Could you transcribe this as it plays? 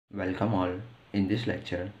Welcome all. In this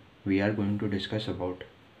lecture, we are going to discuss about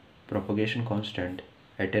propagation constant,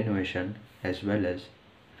 attenuation as well as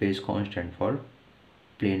phase constant for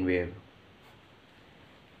plane wave.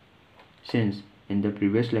 Since in the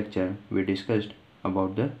previous lecture we discussed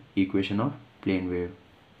about the equation of plane wave.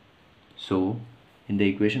 So in the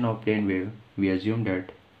equation of plane wave we assume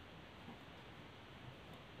that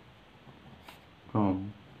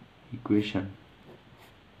from equation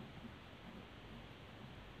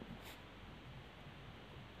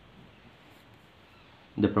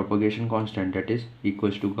the propagation constant, that is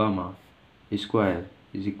equals to gamma square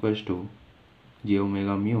is equals to j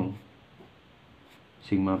omega mu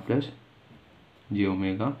sigma plus j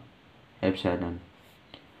omega epsilon.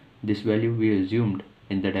 This value we assumed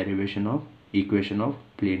in the derivation of equation of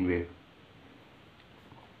plane wave.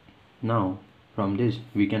 Now from this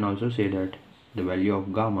we can also say that the value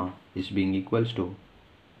of gamma is being equals to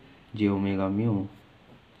j omega mu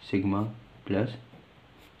sigma plus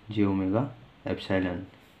j omega epsilon.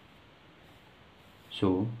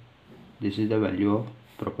 So this is the value of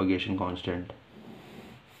propagation constant.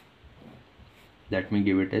 Let me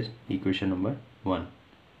give it as equation number 1.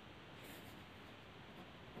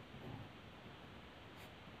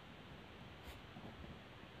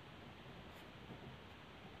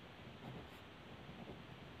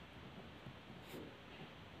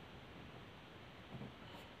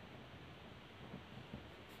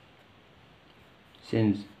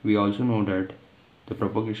 Since we also know that the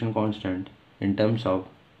propagation constant in terms of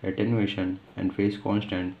attenuation and phase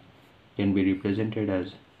constant can be represented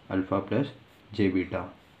as alpha plus j beta.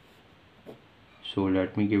 So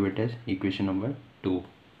let me give it as equation number 2.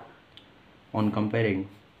 On comparing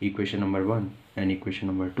equation number 1 and equation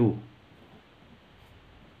number 2,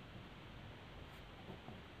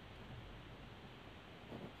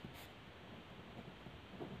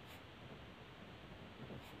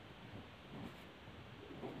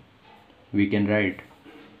 we can write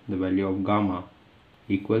the value of gamma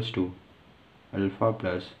equals to alpha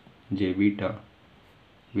plus j beta,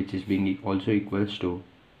 which is being also equals to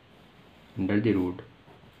under the root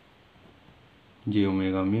j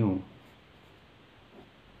omega mu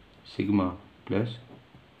sigma plus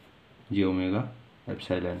j omega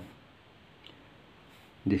epsilon.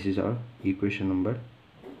 This is our equation number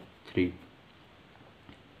 3.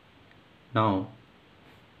 Now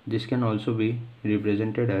this can also be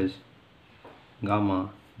represented as gamma,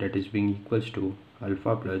 that is being equals to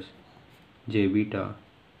alpha plus j beta.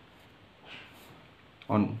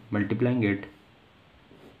 On multiplying it,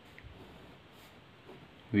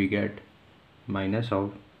 we get minus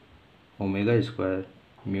of omega square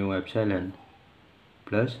mu epsilon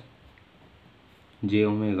plus j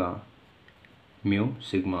omega mu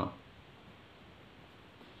sigma.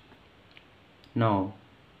 Now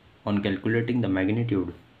on calculating the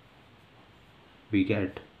magnitude, we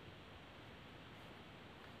get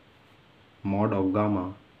mod of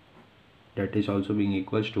gamma, that is also being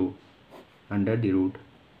equals to under the root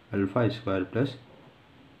alpha square plus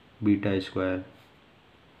beta square,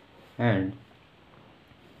 and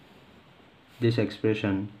this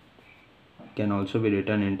expression can also be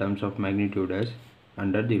written in terms of magnitude as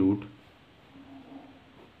under the root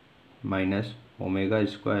minus omega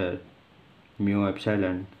square mu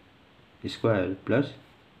epsilon square plus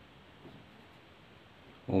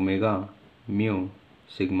omega mu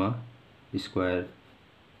sigma square.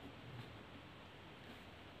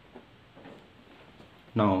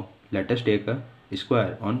 Now let us take a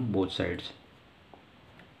square on both sides.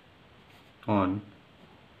 On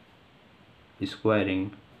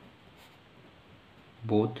squaring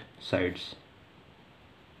both sides,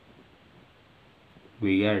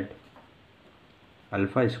 we get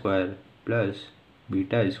alpha square plus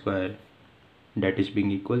beta square, that is being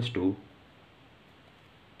equals to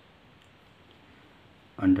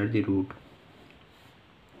under the root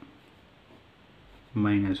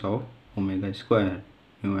minus of omega square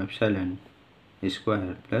mu epsilon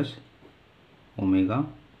square plus omega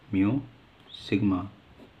mu sigma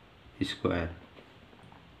square.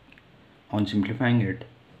 On simplifying it,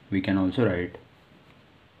 we can also write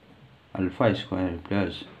alpha square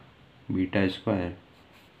plus beta square,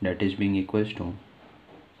 that is being equals to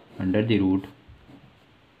under the root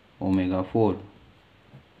omega 4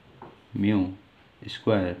 mu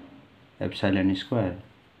square epsilon square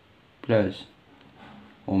plus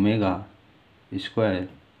omega square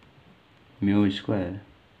mu square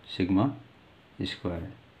sigma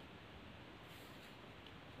square.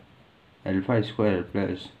 Alpha square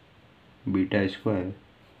plus beta square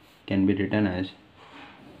can be written as,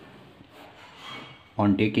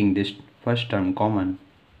 on taking this first term common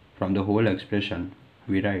from the whole expression,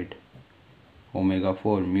 we write omega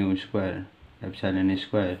 4 mu square epsilon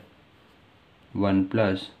square 1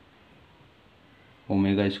 plus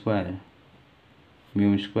omega square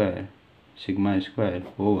mu square sigma square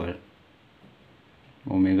over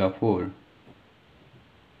omega 4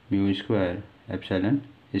 mu square epsilon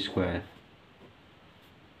square.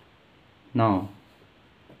 Now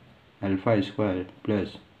alpha square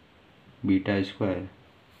plus beta square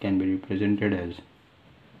can be represented as,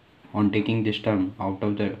 on taking this term out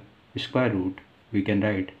of the square root, we can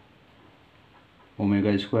write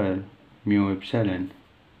omega square mu epsilon,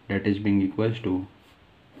 that is being equals to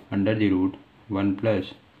under the root 1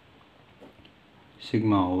 plus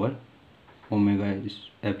sigma over omega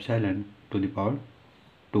epsilon to the power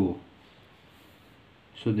 2.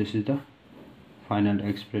 So this is the final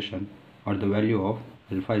expression or the value of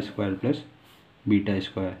alpha square plus beta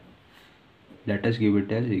square. Let us give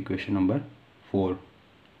it as equation number 4.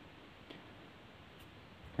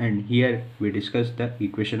 And here we discuss the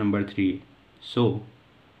equation number 3. So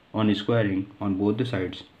on squaring on both the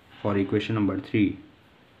sides for equation number 3,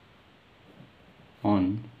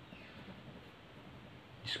 on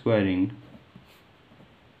squaring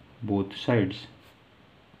both sides,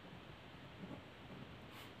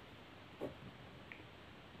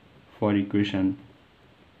 for equation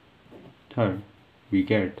 3rd, we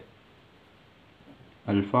get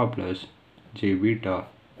alpha plus j beta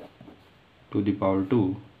to the power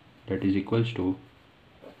 2, that is equals to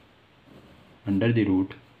under the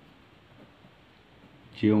root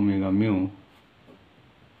j omega mu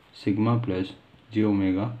sigma plus j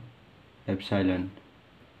omega epsilon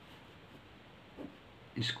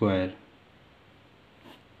square.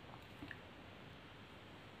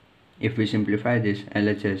 If we simplify this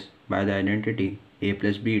LHS by the identity a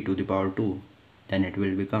plus b to the power 2, then it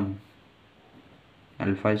will become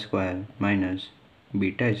alpha square minus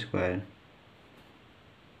beta square,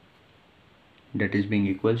 that is being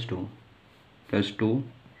equals to plus 2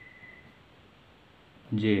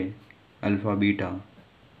 j alpha beta,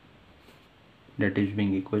 that is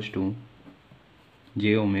being equals to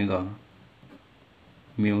j omega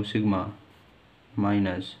mu sigma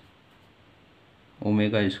minus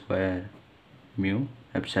omega square mu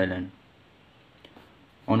epsilon.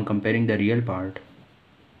 On comparing the real part,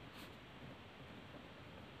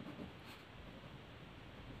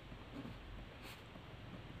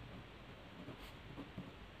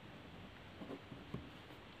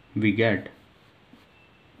 we get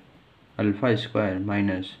alpha square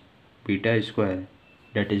minus beta square,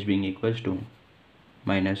 that is being equals to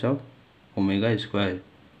minus of omega square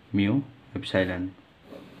mu epsilon.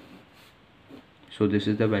 So this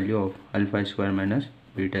is the value of alpha square minus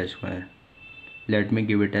beta square. Let me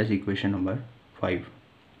give it as equation number 5.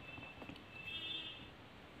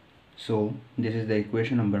 So this is the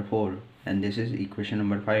equation number 4 and this is equation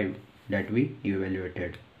number 5 that we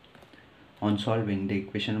evaluated. On solving the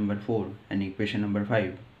equation number 4 and equation number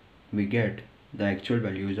 5, we get the actual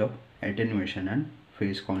values of attenuation and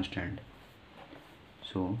phase constant.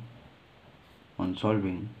 So on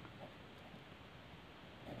solving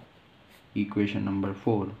equation number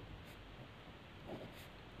 4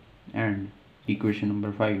 and equation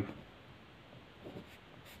number 5,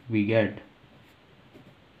 we get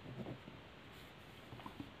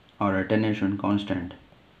our attenuation constant,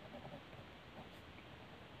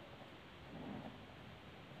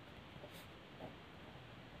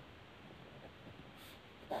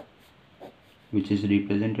 which is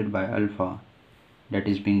represented by alpha, that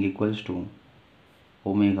is being equals to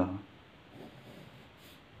omega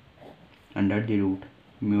under the root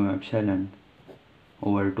mu epsilon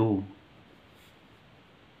over 2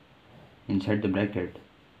 inside the bracket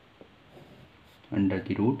under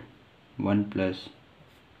the root 1 plus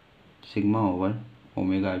sigma over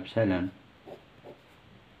omega epsilon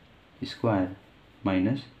square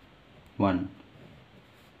minus 1.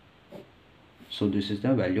 So this is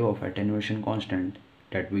the value of attenuation constant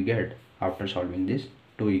that we get after solving these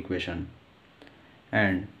two equations.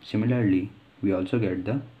 And similarly, we also get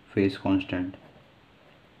the phase constant,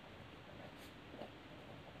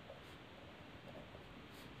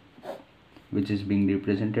 which is being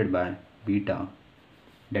represented by beta,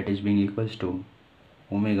 that is being equals to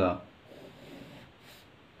omega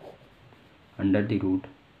under the root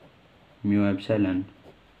mu epsilon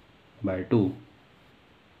by 2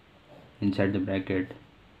 inside the bracket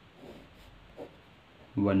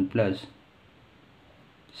 1 plus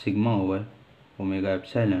sigma over omega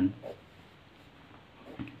epsilon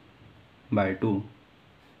by 2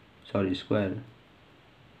 square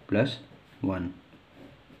plus 1.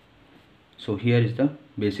 So here is the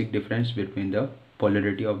basic difference between the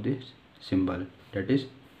polarity of this symbol, that is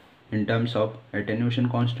in terms of attenuation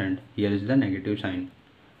constant, here is the negative sign,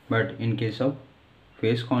 but in case of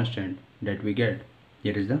phase constant that we get,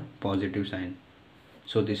 here is the positive sign.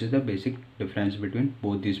 So this is the basic difference between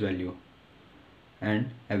both these values,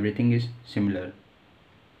 and everything is similar.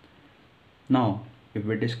 Now if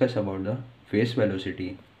we discuss about the phase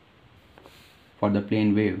velocity for the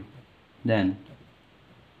plane wave, then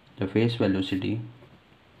the phase velocity,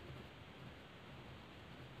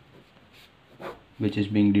 which is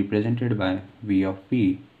being represented by v of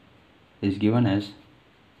p, is given as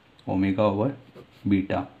omega over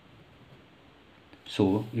beta.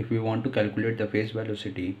 So if we want to calculate the phase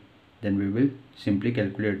velocity, then we will simply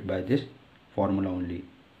calculate by this formula only.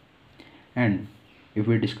 And if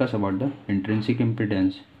we discuss about the intrinsic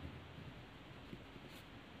impedance,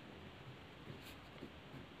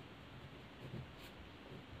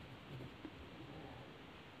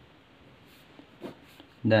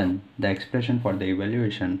 then the expression for the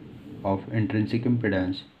evaluation of intrinsic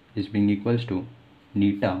impedance is being equals to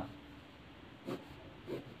neta,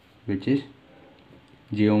 which is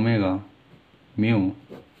j omega mu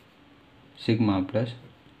sigma plus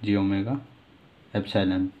j omega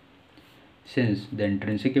epsilon. Since the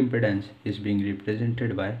intrinsic impedance is being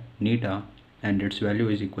represented by neta and its value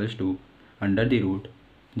is equals to under the root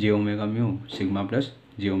j omega mu sigma plus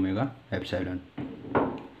j omega epsilon.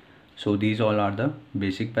 So these all are the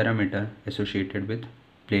basic parameters associated with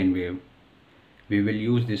plane wave. We will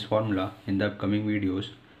use this formula in the upcoming videos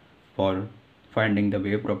for finding the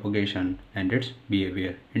wave propagation and its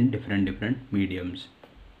behavior in different mediums.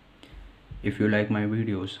 If you like my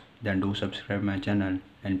videos, then do subscribe my channel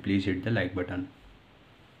and please hit the like button.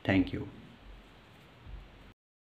 Thank you.